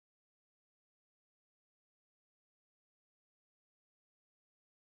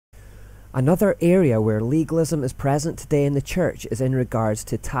Another area where legalism is present today in the church is in regards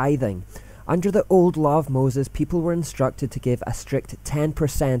to tithing. Under the old law of Moses, people were instructed to give a strict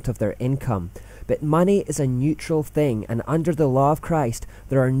 10% of their income. But money is a neutral thing, and under the law of Christ,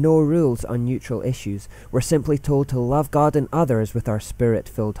 there are no rules on neutral issues. We're simply told to love God and others with our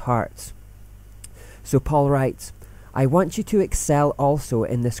spirit-filled hearts. So Paul writes, I want you to excel also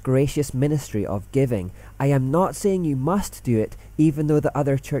in this gracious ministry of giving. I am not saying you must do it, even though the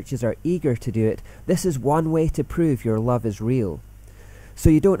other churches are eager to do it. This is one way to prove your love is real. So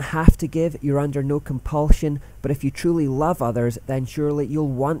you don't have to give, you're under no compulsion, but if you truly love others, then surely you'll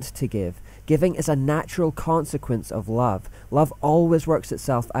want to give. Giving is a natural consequence of love. Love always works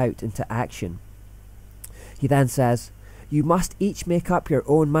itself out into action. He then says, you must each make up your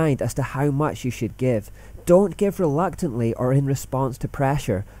own mind as to how much you should give. Don't give reluctantly or in response to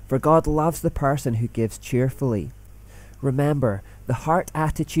pressure, for God loves the person who gives cheerfully. Remember, the heart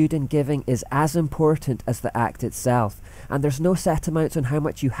attitude in giving is as important as the act itself, and there's no set amounts on how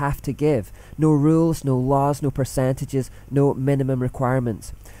much you have to give. No rules, no laws, no percentages, no minimum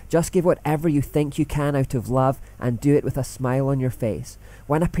requirements. Just give whatever you think you can out of love, and do it with a smile on your face.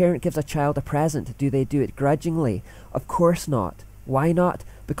 When a parent gives a child a present, do they do it grudgingly? Of course not. Why not?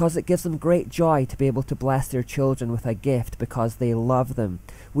 Because it gives them great joy to be able to bless their children with a gift because they love them.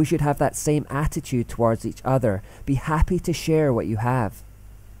 We should have that same attitude towards each other. Be happy to share what you have.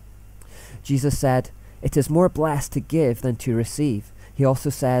 Jesus said, it is more blessed to give than to receive. He also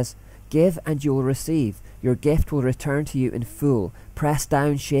says, give and you will receive. Your gift will return to you in full, pressed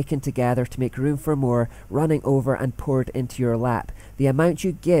down, shaken together to make room for more, running over and poured into your lap. The amount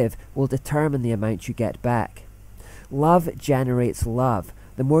you give will determine the amount you get back. Love generates love.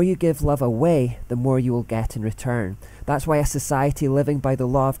 The more you give love away, the more you will get in return. That's why a society living by the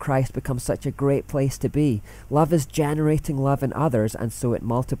law of Christ becomes such a great place to be. Love is generating love in others, and so it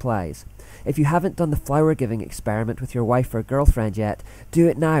multiplies. If you haven't done the flower giving experiment with your wife or girlfriend yet, do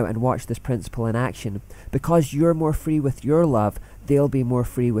it now and watch this principle in action. Because you're more free with your love, they'll be more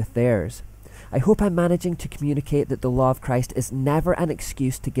free with theirs. I hope I'm managing to communicate that the law of Christ is never an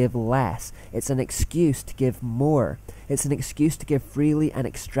excuse to give less. It's an excuse to give more. It's an excuse to give freely and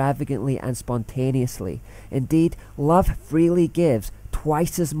extravagantly and spontaneously. Indeed, love freely gives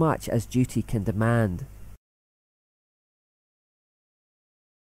twice as much as duty can demand.